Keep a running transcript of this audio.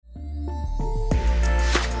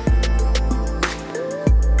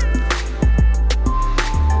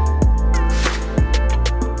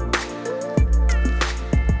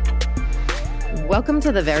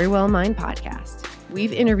Welcome to the Very Well Mind podcast.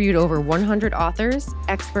 We've interviewed over 100 authors,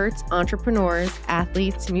 experts, entrepreneurs,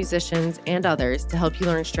 athletes, musicians, and others to help you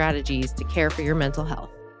learn strategies to care for your mental health.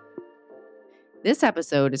 This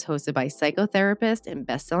episode is hosted by psychotherapist and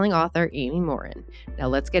best-selling author Amy Morin. Now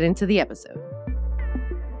let's get into the episode.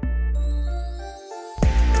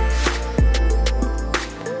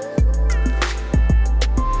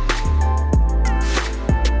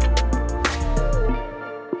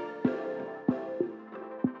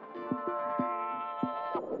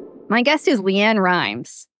 My guest is LeAnn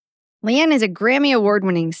Rimes. LeAnn is a Grammy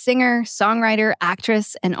Award-winning singer, songwriter,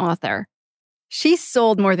 actress, and author. She's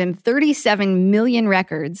sold more than 37 million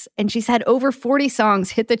records, and she's had over 40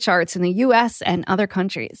 songs hit the charts in the US and other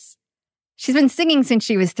countries. She's been singing since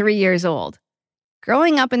she was 3 years old.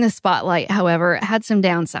 Growing up in the spotlight, however, had some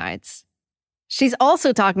downsides. She's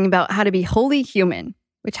also talking about how to be wholly human,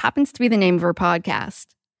 which happens to be the name of her podcast.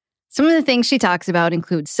 Some of the things she talks about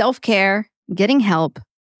include self-care, getting help,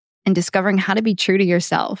 and discovering how to be true to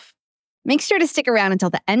yourself. Make sure to stick around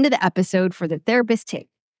until the end of the episode for the therapist take.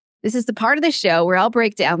 This is the part of the show where I'll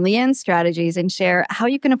break down LeAnn's strategies and share how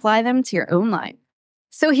you can apply them to your own life.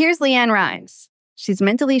 So here's LeAnn Rimes. She's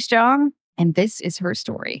mentally strong, and this is her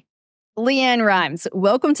story. LeAnn Rimes,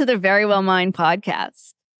 welcome to the Very Well Mind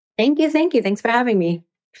podcast. Thank you. Thanks for having me.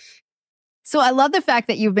 So I love the fact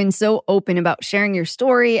that you've been so open about sharing your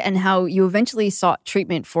story and how you eventually sought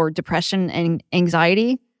treatment for depression and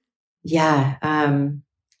anxiety. Yeah.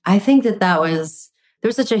 I think there was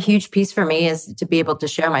such a huge piece for me is to be able to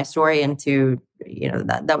share my story and to,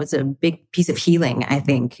 that was a big piece of healing, I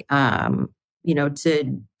think, to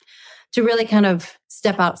really kind of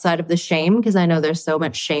step outside of the shame, because I know there's so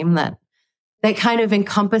much shame that kind of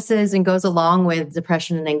encompasses and goes along with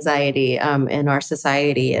depression and anxiety in our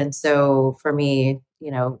society. And so for me,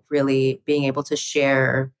 really being able to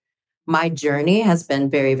share my journey has been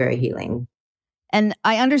very, very healing. And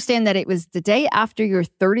I understand that it was the day after your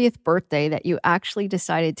 30th birthday that you actually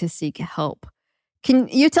decided to seek help. Can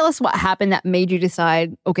you tell us what happened that made you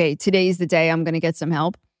decide, okay, today's the day I'm going to get some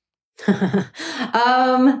help?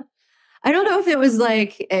 I don't know if it was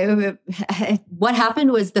what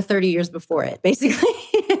happened was the 30 years before it, basically,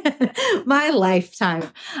 my lifetime.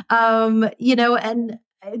 And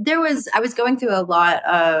I was going through a lot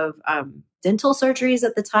of dental surgeries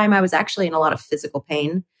at the time. I was actually in a lot of physical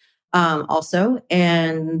pain. Also.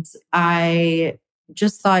 And I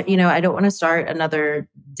just thought, I don't want to start another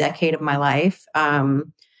decade of my life,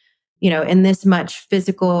 in this much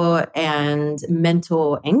physical and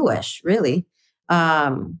mental anguish, really.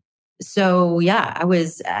 So yeah,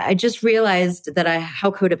 I just realized that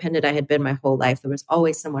how codependent I had been my whole life. There was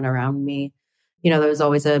always someone around me. There was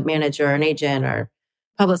always a manager, an agent, or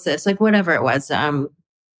publicist, like whatever it was.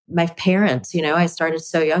 My parents, I started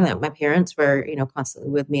so young that my parents were,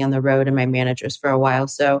 constantly with me on the road and my managers for a while.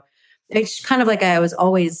 So it's kind of like I was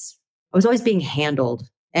always being handled,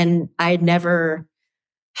 and I had never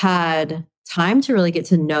had time to really get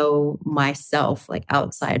to know myself like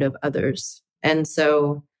outside of others. And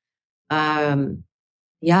so,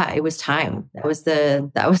 it was time. That was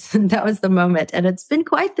the moment. And it's been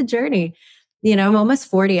quite the journey. I'm almost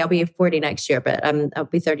 40. I'll be 40 next year, but I'll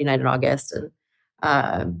be 39 in August.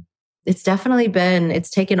 And it's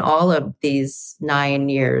taken all of these 9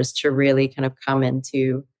 years to really kind of come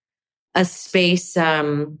into a space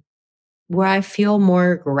where I feel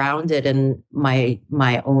more grounded in my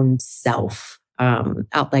own self,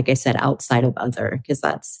 like I said, outside of other, because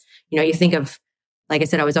that's, you think of, like I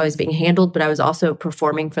said, I was always being handled, but I was also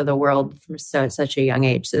performing for the world from such a young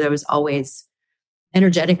age. So there was always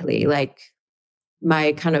energetically like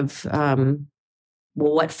my kind of,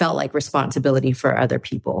 what felt like responsibility for other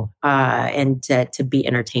people and to be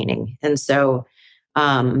entertaining. And so,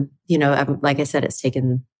 like I said, it's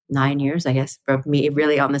taken 9 years, I guess, for me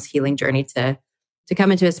really on this healing journey to come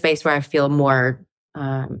into a space where I feel more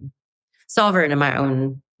sovereign in my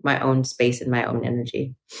own space and my own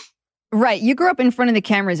energy. Right. You grew up in front of the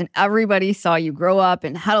cameras and everybody saw you grow up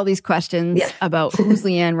and had all these questions about who's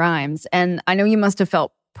LeAnn Rimes. And I know you must have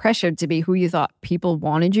felt pressured to be who you thought people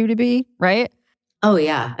wanted you to be, right? Oh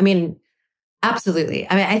yeah. I mean, absolutely.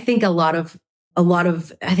 I mean, I think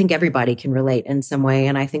I think everybody can relate in some way.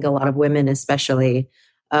 And I think a lot of women, especially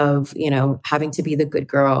of, having to be the good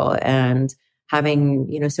girl and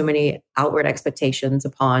having, so many outward expectations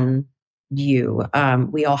upon you.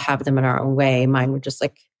 We all have them in our own way. Mine were just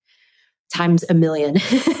like times a million.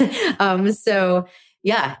 So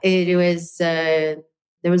yeah, it was,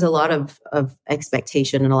 there was a lot of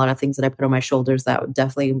expectation and a lot of things that I put on my shoulders that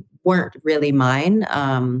definitely weren't really mine.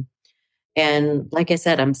 And like I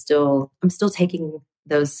said, I'm still taking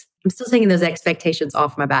those I'm still taking those expectations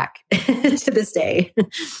off my back to this day.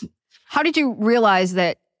 How did you realize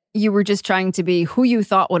that you were just trying to be who you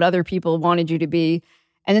thought what other people wanted you to be,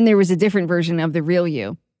 and then there was a different version of the real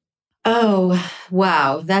you? Oh,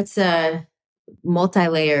 wow. That's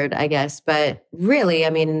multi-layered, I guess. But really, I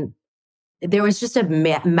mean, there was just a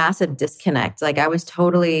massive disconnect. Like I was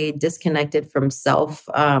totally disconnected from self.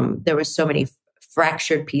 There were so many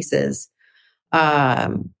fractured pieces.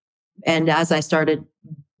 And as I started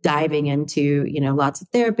diving into, lots of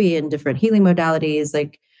therapy and different healing modalities,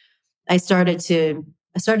 like I started to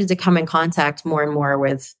come in contact more and more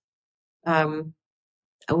with,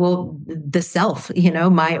 the self,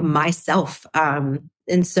 myself.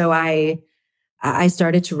 And so I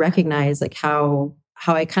started to recognize like how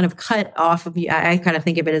I kind of cut off of you. I kind of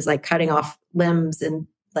think of it as like cutting off limbs and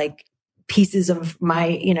like pieces of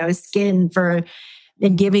my, skin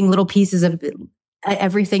and giving little pieces of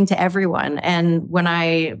everything to everyone. And when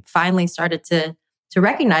I finally started to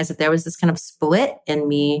recognize that there was this kind of split in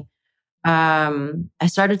me, I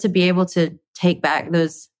started to be able to take back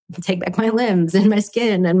my limbs and my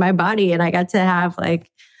skin and my body. And I got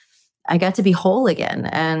to be whole again.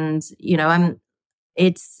 And,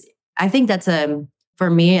 I think that's for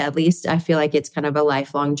me, at least, I feel like it's kind of a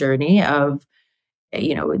lifelong journey of,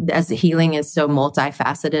 as the healing is so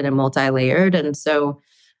multifaceted and multi-layered. And so,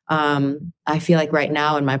 I feel like right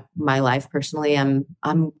now in my life personally, I'm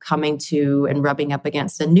coming to and rubbing up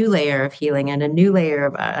against a new layer of healing and a new layer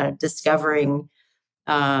of discovering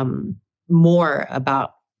more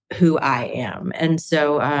about who I am. And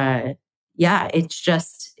so, it's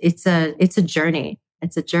a journey.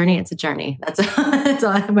 It's a journey. That's all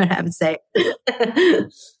I'm going to have to say.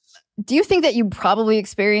 Do you think that you probably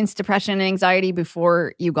experienced depression and anxiety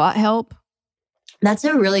before you got help? That's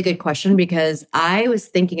a really good question, because I was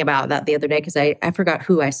thinking about that the other day, because I forgot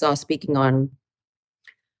who I saw speaking on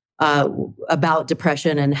about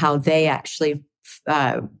depression and how they actually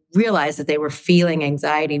realized that they were feeling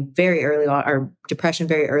anxiety very early on, or depression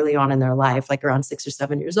very early on in their life, like around 6 or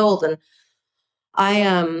 7 years old. And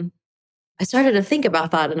I started to think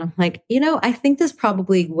about that, and I'm like, I think this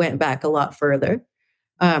probably went back a lot further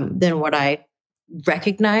than what I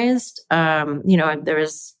recognized. There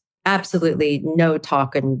was absolutely no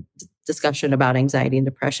talk and discussion about anxiety and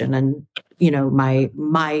depression. And,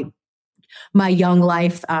 my young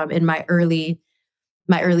life, in my early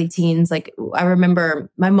teens, like I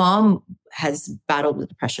remember my mom has battled with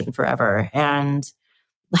depression forever and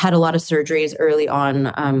had a lot of surgeries early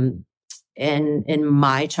on, in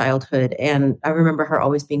my childhood. And I remember her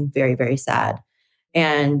always being very, very sad.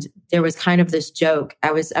 And there was kind of this joke.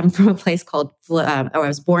 I'm from a place called, I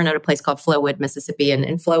was born at a place called Flowood, Mississippi. And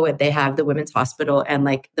in Flowood, they have the women's hospital and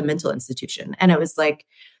like the mental institution. And it was like,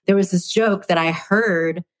 there was this joke that I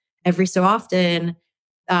heard every so often,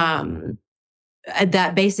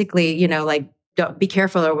 that basically, like, don't be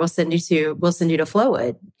careful or we'll send you to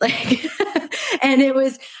Flowood. Like, and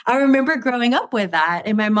I remember growing up with that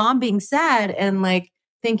and my mom being sad and like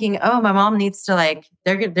thinking, oh, my mom needs to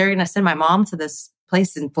they're going to send my mom to this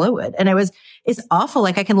place in Flowood. And it's awful.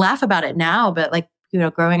 Like I can laugh about it now, but like,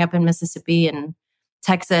 growing up in Mississippi and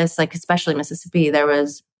Texas, like especially Mississippi, there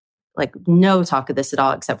was like no talk of this at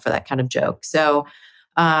all, except for that kind of joke. So,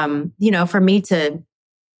 for me to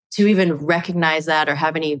even recognize that or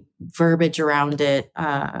have any verbiage around it,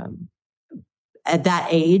 at that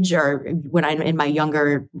age or when I'm in my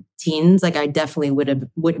younger teens, like I definitely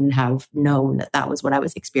wouldn't have known that was what I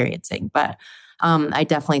was experiencing. But I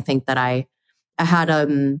definitely think that I had,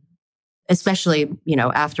 especially,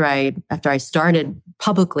 after I started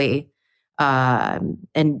publicly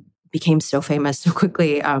and became so famous so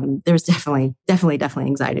quickly, there was definitely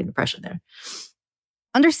anxiety and depression there.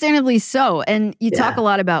 Understandably so. And you talk a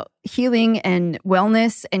lot about healing and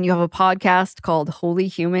wellness, and you have a podcast called Holy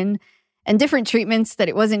Human and different treatments, that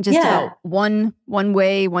it wasn't just about one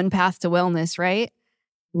way, one path to wellness, right?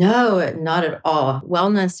 No, not at all.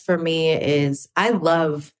 Wellness for me is, I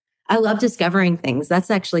love discovering things.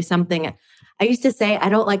 That's actually something I used to say. I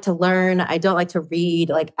don't like to learn. I don't like to read.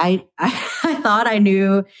 Like I thought I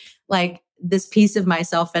knew like this piece of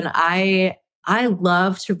myself, and I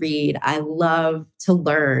love to read. I love to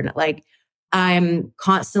learn. Like I'm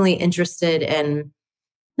constantly interested in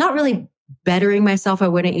not really bettering myself. I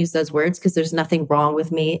wouldn't use those words because there's nothing wrong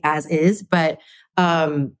with me as is, but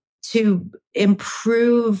to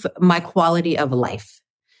improve my quality of life.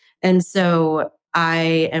 And so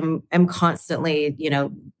I am constantly,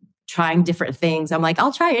 trying different things. I'm like,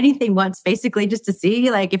 I'll try anything once, basically, just to see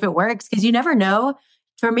like if it works. Cause you never know.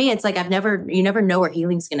 For me, it's like, you never know where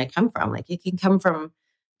healing's going to come from. Like it can come from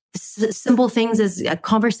simple things as a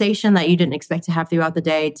conversation that you didn't expect to have throughout the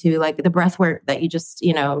day, to like the breath work that you just,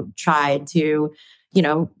 tried, to,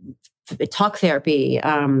 talk therapy.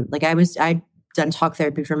 I'd done talk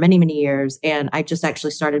therapy for many, many years. And I just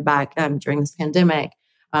actually started back during this pandemic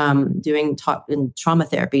doing talk and trauma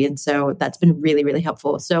therapy. And so that's been really, really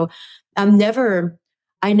helpful. So I never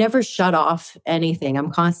shut off anything.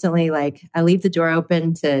 I'm constantly like, I leave the door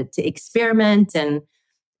open to experiment. And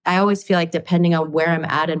I always feel like depending on where I'm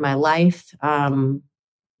at in my life,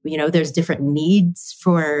 there's different needs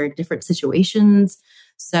for different situations.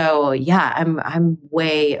 So yeah, I'm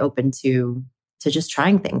way open to just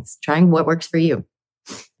trying things, trying what works for you.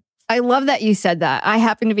 I love that you said that. I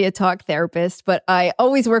happen to be a talk therapist, but I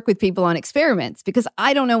always work with people on experiments because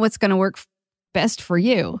I don't know what's going to work best for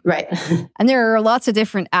you. Right. And there are lots of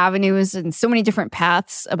different avenues and so many different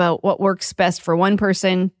paths about what works best for one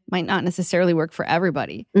person might not necessarily work for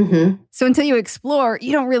everybody. Mm-hmm. So until you explore,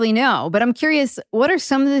 you don't really know. But I'm curious, what are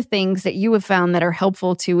some of the things that you have found that are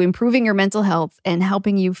helpful to improving your mental health and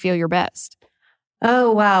helping you feel your best?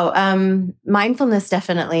 Oh, wow. Mindfulness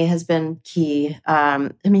definitely has been key.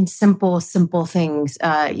 Simple things,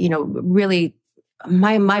 really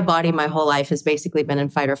my body, my whole life has basically been in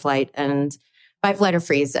fight or flight, and fight, flight, or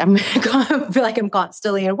freeze. I feel like I'm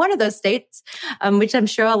constantly in one of those states, which I'm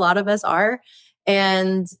sure a lot of us are.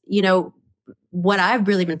 And, what I've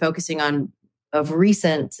really been focusing on of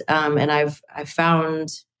recent, and I've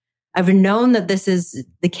known that this is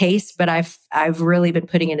the case, but I've really been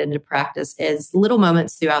putting it into practice, is little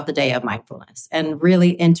moments throughout the day of mindfulness and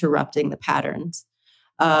really interrupting the patterns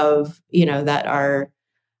of, that are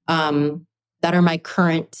my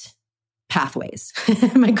current pathways,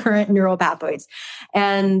 my current neural pathways.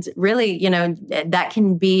 And really, that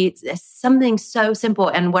can be something so simple.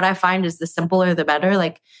 And what I find is the simpler, the better.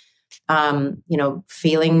 Like,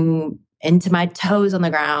 feeling into my toes on the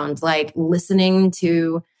ground, like listening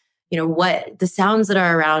to, what the sounds that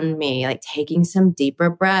are around me, like taking some deeper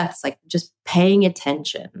breaths, like just paying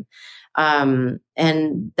attention. And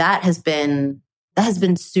that has been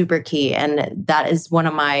super key. And that is one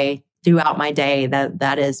of my, throughout my day,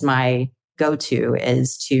 that is my go-to,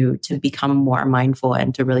 is to become more mindful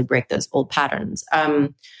and to really break those old patterns.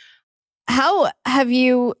 How have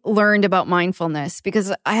you learned about mindfulness?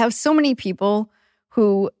 Because I have so many people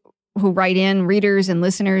who write in, readers and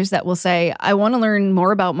listeners, that will say, I want to learn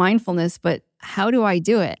more about mindfulness, but how do I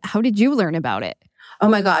do it? How did you learn about it? Oh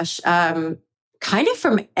my gosh. Kind of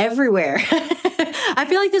from everywhere. I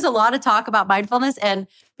feel like there's a lot of talk about mindfulness, and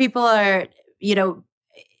people are,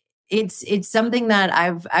 it's something that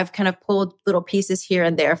I've kind of pulled little pieces here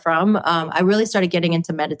and there from. I really started getting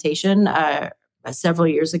into meditation several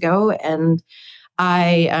years ago, and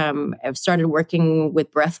I have started working with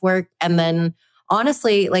breath work. And then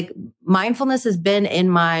honestly, like, mindfulness has been in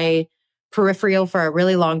my peripheral for a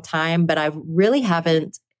really long time, but I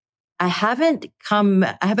haven't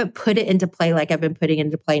put it into play like I've been putting it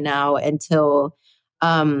into play now until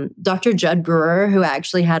Dr. Judd Brewer, who I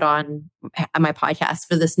actually had on my podcast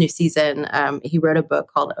for this new season. He wrote a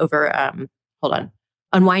book called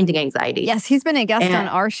Unwinding Anxiety. Yes, he's been a guest on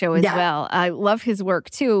our show as well. I love his work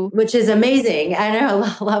too. Which is amazing. I know,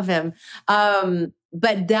 I love him.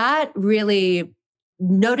 But that really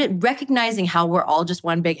recognizing how we're all just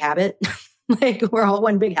one big habit. Like, we're all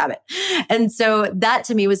one big habit. And so that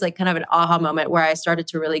to me was like kind of an aha moment where I started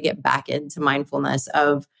to really get back into mindfulness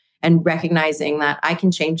and recognizing that I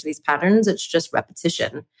can change these patterns. It's just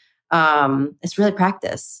repetition. It's really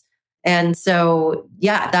practice. And so,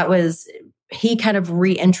 he kind of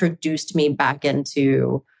reintroduced me back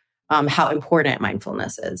into how important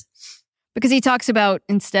mindfulness is. Because he talks about,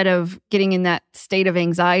 instead of getting in that state of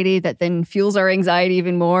anxiety that then fuels our anxiety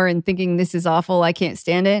even more and thinking this is awful, I can't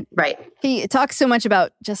stand it. Right. He talks so much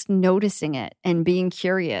about just noticing it and being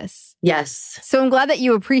curious. Yes. So I'm glad that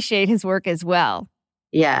you appreciate his work as well.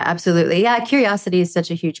 Yeah, absolutely. Yeah, curiosity is such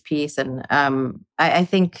a huge piece. And I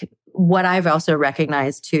think what I've also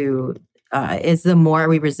recognized too is the more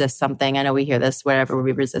we resist something, I know we hear this, whatever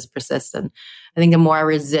we resist persists. And I think the more I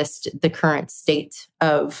resist the current state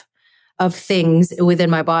of things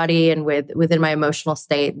within my body and within my emotional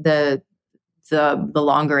state, the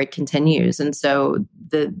longer it continues. And so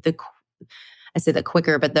I say the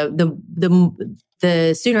quicker, but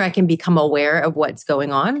the sooner I can become aware of what's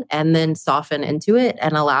going on and then soften into it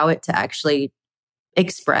and allow it to actually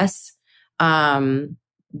express. That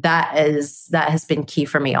has been key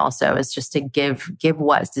for me also, is just to give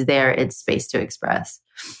what's there its space to express.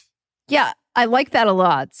 Yeah, I like that a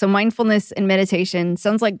lot. So mindfulness and meditation,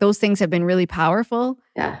 sounds like those things have been really powerful.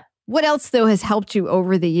 Yeah. What else, though, has helped you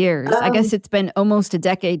over the years? I guess it's been almost a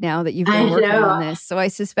decade now that you've been working on this. So I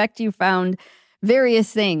suspect you found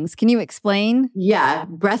various things. Can you explain? Yeah,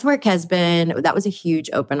 breathwork that was a huge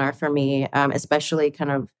opener for me, especially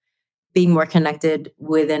kind of being more connected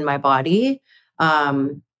within my body.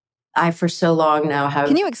 I, for so long now, have...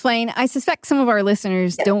 Can you explain? I suspect some of our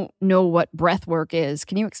listeners don't know what breath work is.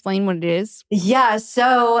 Can you explain what it is? Yeah.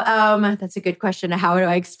 So that's a good question. How do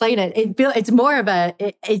I explain it? It's more of a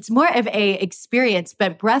experience,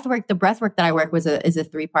 but the breath work that I work with is a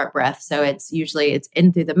 3-part breath. So it's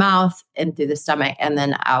in through the mouth, in through the stomach, and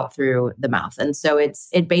then out through the mouth. And so it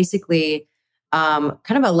basically kind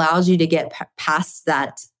of allows you to get past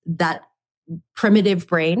that primitive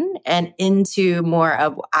brain and into more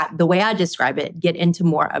of the way I describe it, get into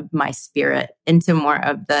more of my spirit, into more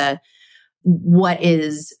of what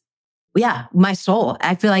is, my soul.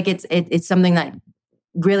 I feel like it's something that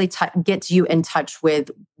really gets you in touch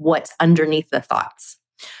with what's underneath the thoughts.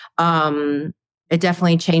 It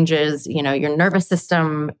definitely changes, your nervous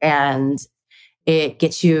system, and it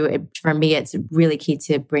gets you, for me, it's really key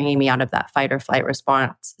to bringing me out of that fight or flight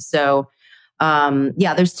response. So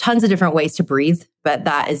there's tons of different ways to breathe, but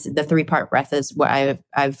that is the 3-part breath is what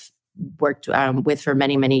I've worked with for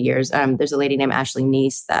many, many years. There's a lady named Ashley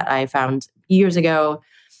Neese that I found years ago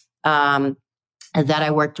that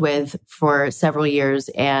I worked with for several years.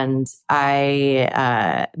 And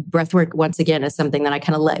breathwork, once again, is something that I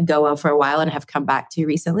kind of let go of for a while and have come back to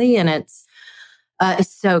recently. And it's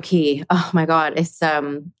so key. Oh my God. It's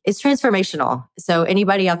transformational. So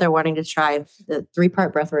anybody out there wanting to try the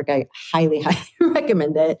 3-part breathwork, I highly, highly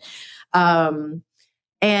recommend it. We're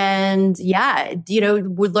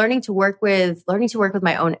learning to work with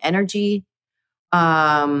my own energy.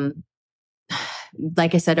 Like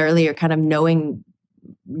I said earlier, kind of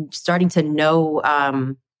starting to know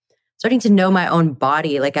my own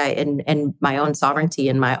body, and my own sovereignty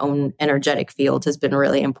and my own energetic field has been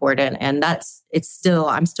really important. And I'm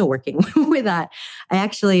still working with that. I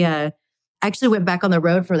actually went back on the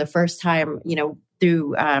road for the first time,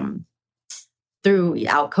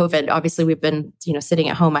 throughout COVID. Obviously we've been, sitting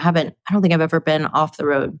at home. I don't think I've ever been off the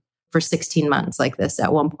road for 16 months like this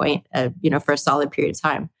at one point, for a solid period of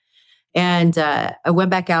time. And I went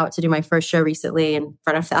back out to do my first show recently in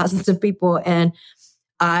front of thousands of people. And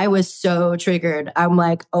I was so triggered. I'm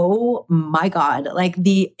like, oh my God, like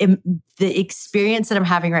the experience that I'm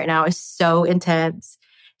having right now is so intense.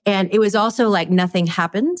 And it was also like nothing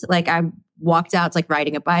happened. Like I walked out, it's like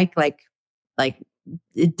riding a bike, like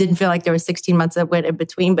it didn't feel like there was 16 months that went in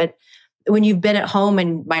between. But when you've been at home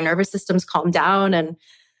and my nervous system's calmed down, and,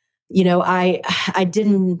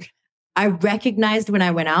 I recognized when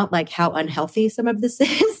I went out, like how unhealthy some of this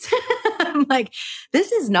is. I'm like,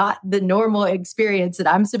 this is not the normal experience that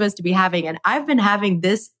I'm supposed to be having. And I've been having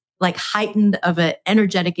this like heightened of an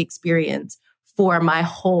energetic experience for my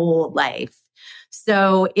whole life.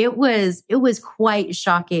 So it was quite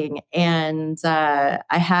shocking. And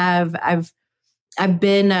I've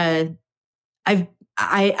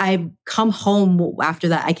come home after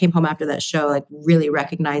that. I came home after that show, like really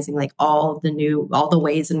recognizing like all the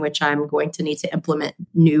ways in which I'm going to need to implement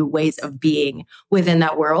new ways of being within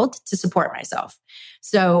that world to support myself.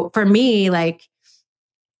 So for me, like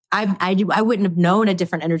I wouldn't have known a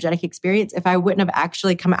different energetic experience if I wouldn't have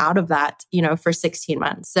actually come out of that, for 16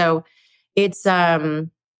 months. So it's been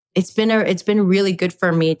really good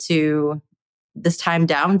for me to this time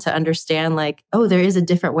down to understand like, oh, there is a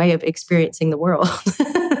different way of experiencing the world.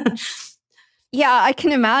 Yeah, I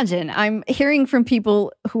can imagine. I'm hearing from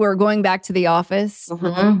people who are going back to the office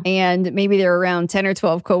and maybe they're around 10 or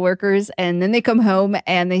 12 coworkers, and then they come home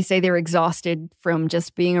and they say they're exhausted from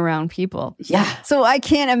just being around people. Yeah. So I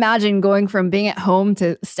can't imagine going from being at home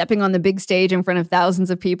to stepping on the big stage in front of thousands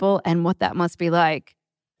of people and what that must be like.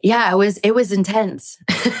 Yeah, it was intense.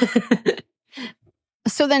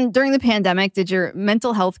 So then during the pandemic, did your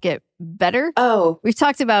mental health get better? Oh, we've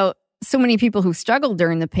talked about so many people who struggled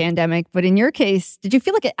during the pandemic, but in your case, did you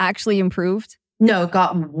feel like it actually improved? No, it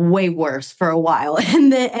got way worse for a while.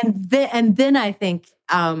 And then I think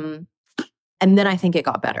it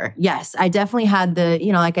got better. Yes, I definitely had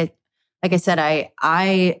like I said,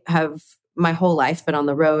 I have my whole life been on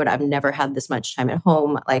the road. I've never had this much time at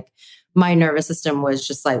home. Like my nervous system was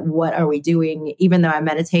just like, what are we doing? Even though I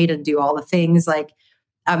meditate and do all the things, like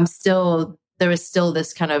there was still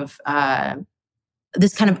this kind of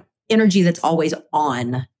energy that's always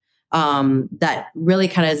on, that really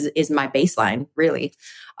kind of is my baseline, really.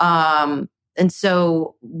 And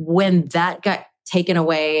so when that got taken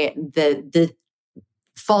away, the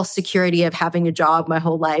false security of having a job my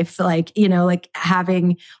whole life, like, like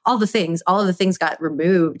having all of the things got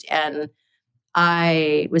removed. And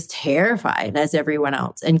I was terrified as everyone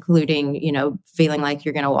else, including, feeling like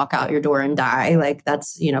you're going to walk out your door and die. Like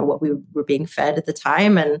that's, what we were being fed at the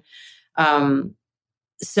time. And,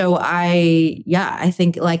 so I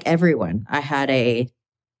think like everyone, I had it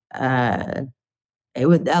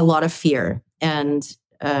was a lot of fear and,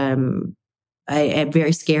 a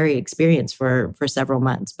very scary experience for several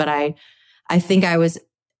months, but I think I was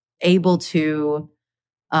able to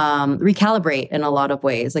recalibrate in a lot of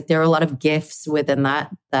ways. Like there are a lot of gifts within that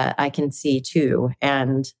I can see too.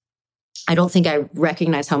 And I don't think I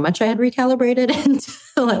recognized how much I had recalibrated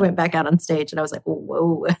until I went back out on stage and I was like,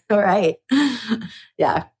 whoa, all right.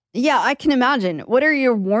 Yeah. Yeah, I can imagine. What are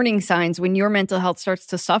your warning signs when your mental health starts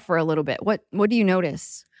to suffer a little bit? What do you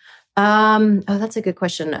notice? That's a good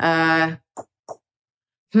question.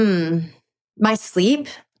 My sleep.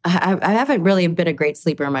 I haven't really been a great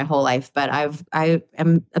sleeper in my whole life, but I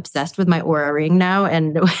am obsessed with my Oura ring now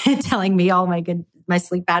and telling me all my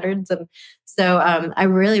sleep patterns. And so, I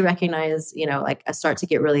really recognize, like I start to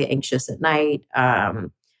get really anxious at night,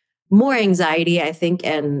 more anxiety, I think,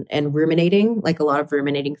 and ruminating, like a lot of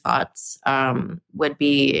ruminating thoughts, would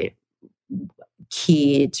be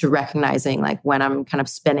key to recognizing like when I'm kind of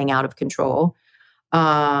spinning out of control.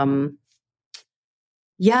 I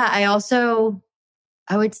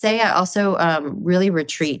would say I also really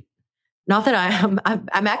retreat. Not that I'm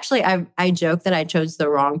actually, I joke that I chose the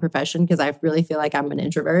wrong profession because I really feel like I'm an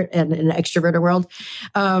introvert and in an extroverted world.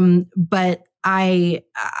 But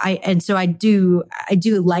so I do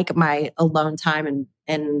like my alone time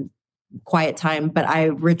and quiet time, but I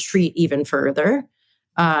retreat even further.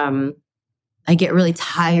 I get really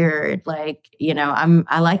tired. Like,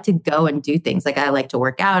 I like to go and do things. Like I like to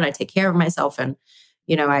work out. I take care of myself. And,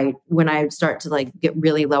 when I start to like get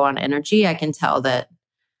really low on energy, I can tell that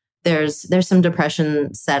there's some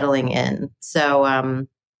depression settling in. So,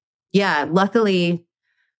 luckily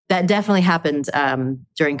that definitely happened,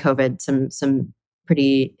 during COVID, some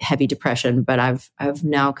pretty heavy depression, but I've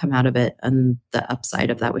now come out of it on the upside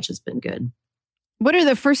of that, which has been good. What are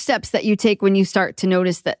the first steps that you take when you start to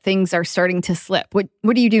notice that things are starting to slip? What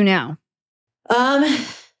do you do now? I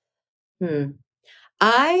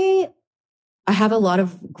have a lot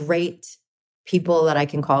of great people that I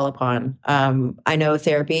can call upon. I know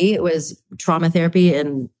therapy was trauma therapy,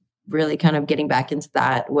 and really kind of getting back into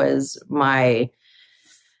that was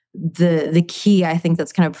the key. I think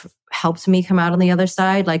that's kind of helped me come out on the other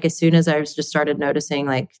side. Like as soon as I just started noticing,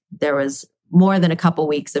 like there was more than a couple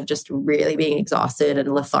weeks of just really being exhausted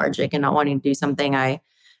and lethargic and not wanting to do something, I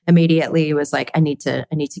immediately was like, I need to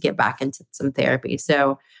get back into some therapy.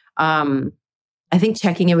 So, I think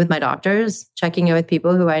checking in with my doctors, checking in with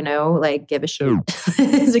people who I know like give a shit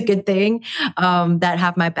is a good thing, that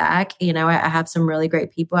have my back. I have some really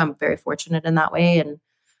great people. I'm very fortunate in that way. And,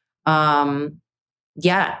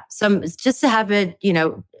 some just to have it,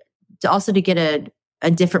 to also to get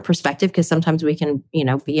a different perspective, because sometimes we can,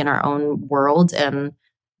 be in our own world and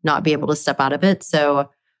not be able to step out of it. So I've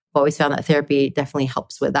always found that therapy definitely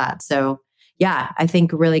helps with that. So I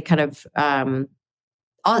think really kind of,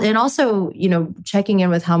 and also, checking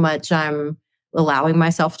in with how much I'm allowing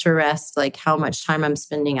myself to rest, like how much time I'm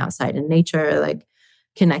spending outside in nature, like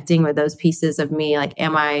connecting with those pieces of me. Like,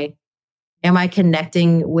 am I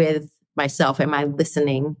connecting with myself? Am I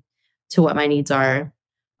listening to what my needs are?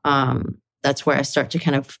 That's where I start to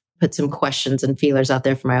kind of put some questions and feelers out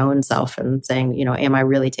there for my own self and saying, am I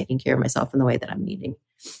really taking care of myself in the way that I'm needing?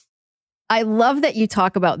 I love that you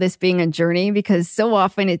talk about this being a journey, because so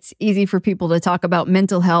often it's easy for people to talk about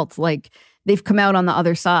mental health like they've come out on the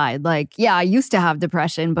other side. Like, yeah, I used to have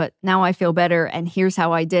depression, but now I feel better and here's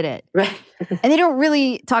how I did it. Right. And they don't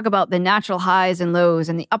really talk about the natural highs and lows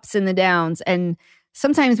and the ups and the downs. And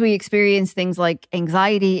sometimes we experience things like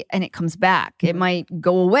anxiety and it comes back. Mm-hmm. It might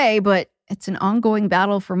go away, but it's an ongoing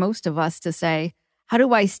battle for most of us to say, how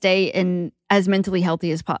do I stay in as mentally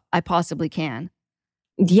healthy as I possibly can?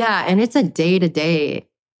 Yeah. And it's a day-to-day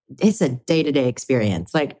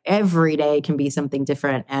experience. Like every day can be something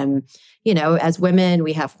different. And, as women,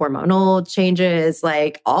 we have hormonal changes,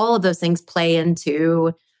 like all of those things play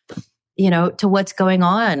into, to what's going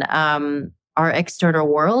on. Our external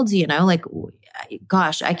world, like,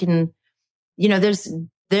 gosh, I can, there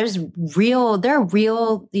are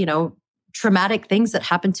real, traumatic things that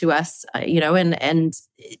happen to us, and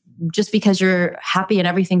just because you're happy and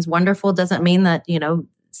everything's wonderful doesn't mean that,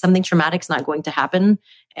 something traumatic's not going to happen.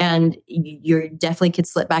 And you definitely could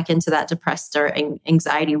slip back into that depressed or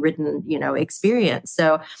anxiety ridden, experience.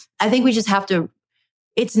 So I think we just have to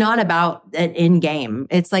it's not about an end game.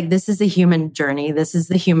 It's like, this is the human journey. This is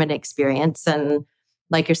the human experience. And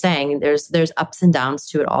like you're saying, there's ups and downs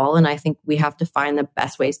to it all. And I think we have to find the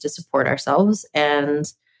best ways to support ourselves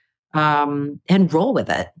and roll with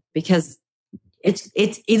it, because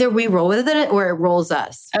it's either we roll with it or it rolls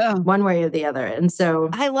us, one way or the other. And so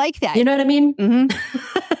I like that. You know what I mean?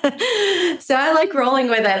 Mm-hmm. So I like rolling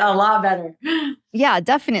with it a lot better. Yeah,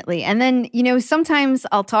 definitely. And then, sometimes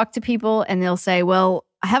I'll talk to people and they'll say, well,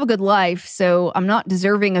 I have a good life, so I'm not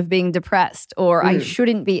deserving of being depressed, or I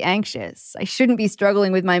shouldn't be anxious. I shouldn't be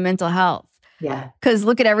struggling with my mental health. Yeah. Because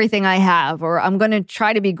look at everything I have, or I'm going to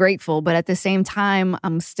try to be grateful, but at the same time,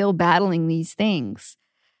 I'm still battling these things.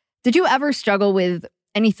 Did you ever struggle with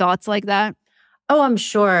any thoughts like that? Oh, I'm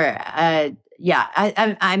sure. Yeah,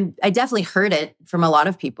 I definitely heard it from a lot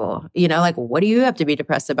of people, like, what do you have to be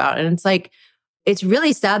depressed about? And it's like, it's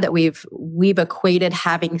really sad that we've equated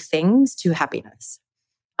having things to happiness.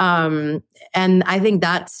 And I think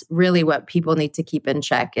that's really what people need to keep in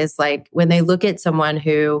check, is like, when they look at someone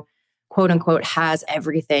who quote unquote has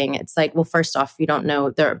everything, it's like, well, first off, you don't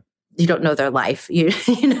know their life. You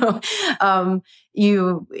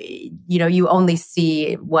only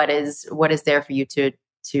see what is there for you to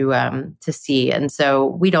see. And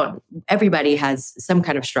so everybody has some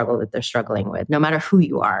kind of struggle that they're struggling with, no matter who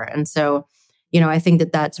you are. And so, I think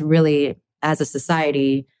that that's really, as a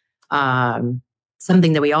society,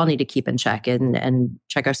 something that we all need to keep in check and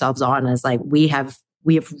check ourselves on, is like, we have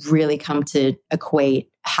really come to equate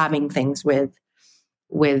having things with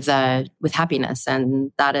happiness.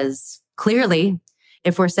 And that is clearly,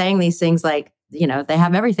 if we're saying these things like, they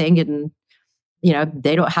have everything and,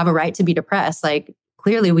 they don't have a right to be depressed, like,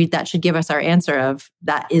 clearly that should give us our answer of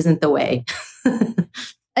that isn't the way.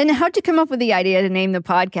 And how'd you come up with the idea to name the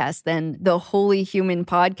podcast then the Holy Human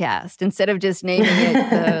Podcast, instead of just naming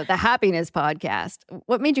it the Happiness Podcast?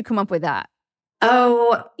 What made you come up with that?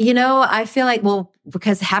 Oh, I feel like,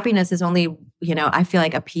 because happiness is only, I feel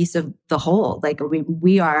like a piece of the whole. Like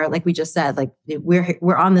we are, like we just said, like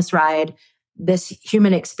we're on this ride. This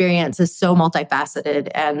human experience is so multifaceted.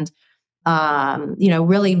 And,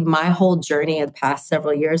 really my whole journey of the past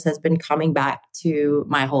several years has been coming back to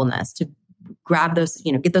my wholeness, to grab those,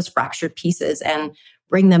 get those fractured pieces and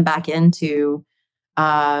bring them back into,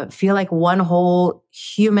 feel like one whole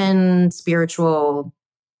human spiritual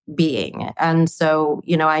being. And so,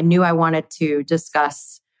 I knew I wanted to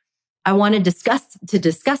discuss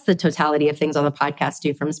the totality of things on the podcast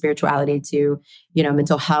too, from spirituality to,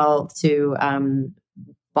 mental health to,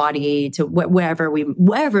 body to wherever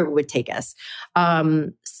it would take us.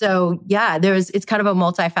 So yeah, it's kind of a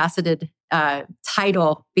multifaceted,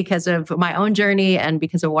 title because of my own journey and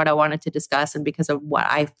because of what I wanted to discuss and because of what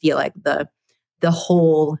I feel like the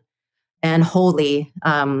whole and holy,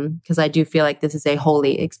 because I do feel like this is a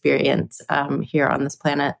holy experience here on this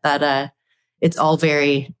planet, that it's all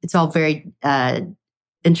very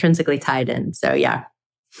intrinsically tied in. So yeah.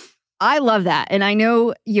 I love that. And I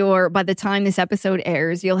know by the time this episode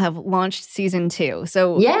airs, you'll have launched season 2.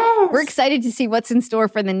 So yes, we're excited to see what's in store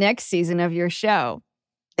for the next season of your show.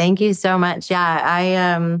 Thank you so much.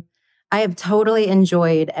 Yeah, I have totally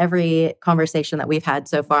enjoyed every conversation that we've had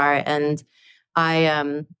so far. And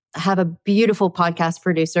I have a beautiful podcast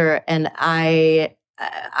producer, and I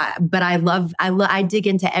dig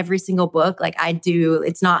into every single book. Like I do.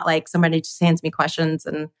 It's not like somebody just hands me questions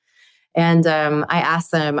and I ask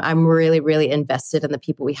them. I'm really, really invested in the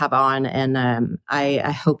people we have on. And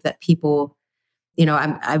I hope that people,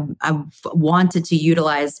 I've wanted to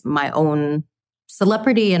utilize my own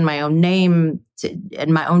celebrity and my own name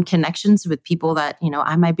and my own connections with people that,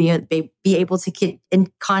 I might be able to get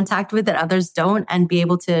in contact with that others don't, and be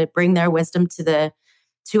able to bring their wisdom to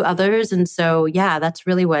others. And so, yeah, that's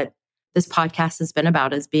really what this podcast has been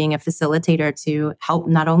about, is being a facilitator to help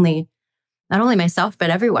not only myself, but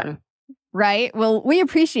everyone. Right. Well, we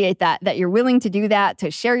appreciate that you're willing to do that, to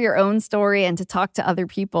share your own story and to talk to other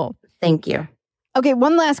people. Thank you. Okay,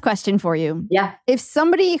 one last question for you. Yeah. If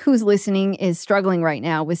somebody who's listening is struggling right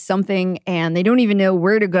now with something and they don't even know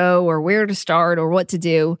where to go or where to start or what to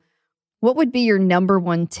do, what would be your number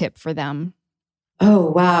one tip for them?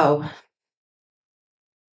 Oh, wow.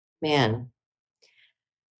 Man.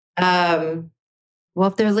 Well,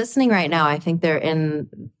 if they're listening right now, I think they're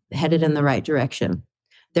headed in the right direction.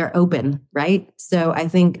 They're open, right? So I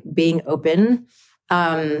think being open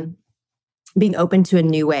to a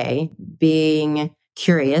new way, being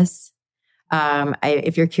curious.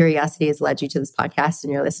 If your curiosity has led you to this podcast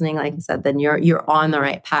and you're listening, like I said, then you're on the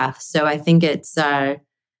right path. So I think it's my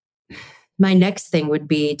next thing would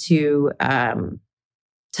be to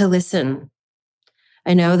listen,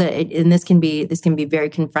 I know that and this can be very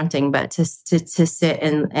confronting, but to sit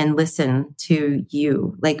and listen to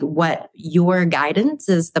you, like what your guidance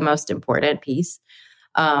is the most important piece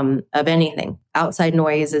of anything. Outside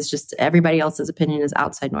noise is just everybody else's opinion is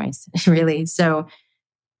outside noise, really. So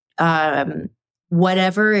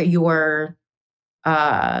whatever your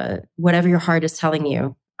heart is telling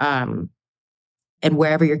you, and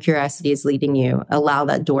wherever your curiosity is leading you, allow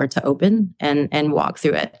that door to open and walk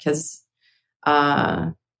through it, because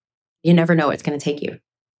you never know what's going to take you.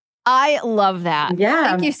 I love that.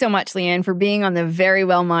 Yeah. Thank you so much, LeAnn, for being on the Very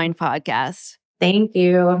Well Mind podcast. Thank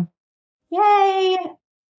you. Yay.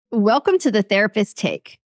 Welcome to The Therapist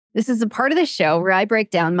Take. This is a part of the show where I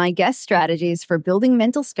break down my guest strategies for building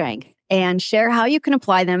mental strength and share how you can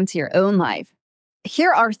apply them to your own life.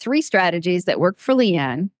 Here are 3 strategies that work for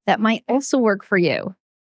LeAnn that might also work for you.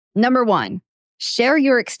 Number 1, share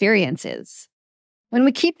your experiences. When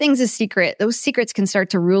we keep things a secret, those secrets can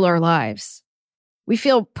start to rule our lives. We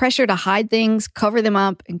feel pressure to hide things, cover them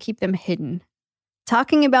up, and keep them hidden.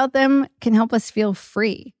 Talking about them can help us feel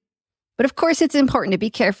free. But of course, it's important to be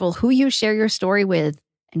careful who you share your story with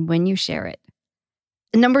and when you share it.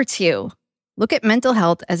 And number 2, look at mental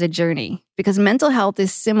health as a journey, because mental health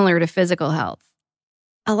is similar to physical health.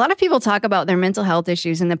 A lot of people talk about their mental health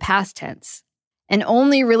issues in the past tense and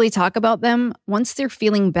only really talk about them once they're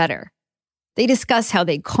feeling better. They discuss how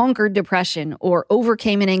they conquered depression or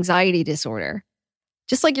overcame an anxiety disorder.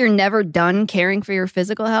 Just like you're never done caring for your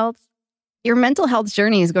physical health, your mental health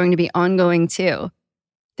journey is going to be ongoing too.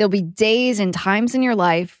 There'll be days and times in your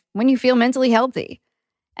life when you feel mentally healthy,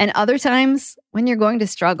 and other times when you're going to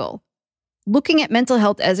struggle. Looking at mental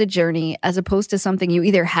health as a journey, as opposed to something you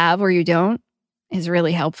either have or you don't, is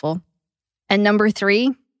really helpful. And number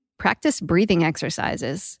 3, practice breathing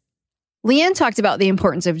exercises. LeAnn talked about the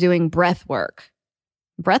importance of doing breath work.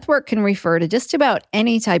 Breath work can refer to just about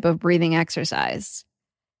any type of breathing exercise.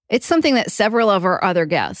 It's something that several of our other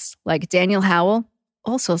guests, like Daniel Howell,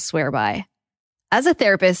 also swear by. As a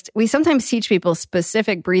therapist, we sometimes teach people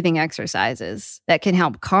specific breathing exercises that can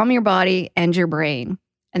help calm your body and your brain.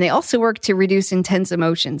 And they also work to reduce intense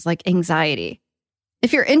emotions like anxiety.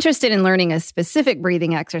 If you're interested in learning a specific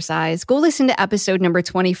breathing exercise, go listen to episode number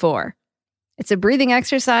 24. It's a breathing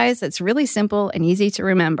exercise that's really simple and easy to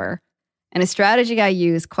remember, and a strategy I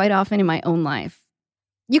use quite often in my own life.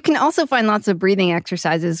 You can also find lots of breathing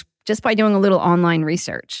exercises just by doing a little online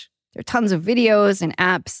research. There are tons of videos and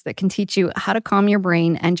apps that can teach you how to calm your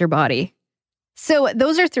brain and your body. So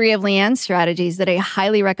those are 3 of LeAnn's strategies that I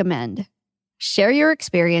highly recommend. Share your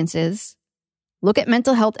experiences, look at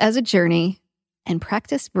mental health as a journey, and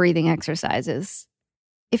practice breathing exercises.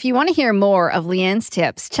 If you want to hear more of LeAnn's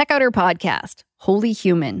tips, check out her podcast, Holy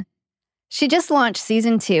Human. She just launched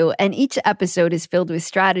season 2, and each episode is filled with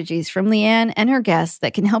strategies from LeAnn and her guests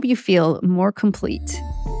that can help you feel more complete.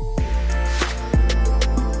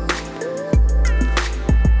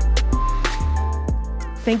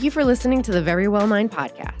 Thank you for listening to the Very Well Mind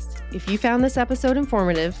podcast. If you found this episode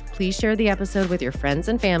informative, please share the episode with your friends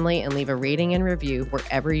and family and leave a rating and review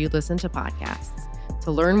wherever you listen to podcasts.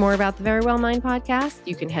 To learn more about the Very Well Mind podcast,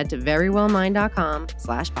 you can head to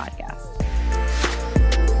verywellmind.com/podcast.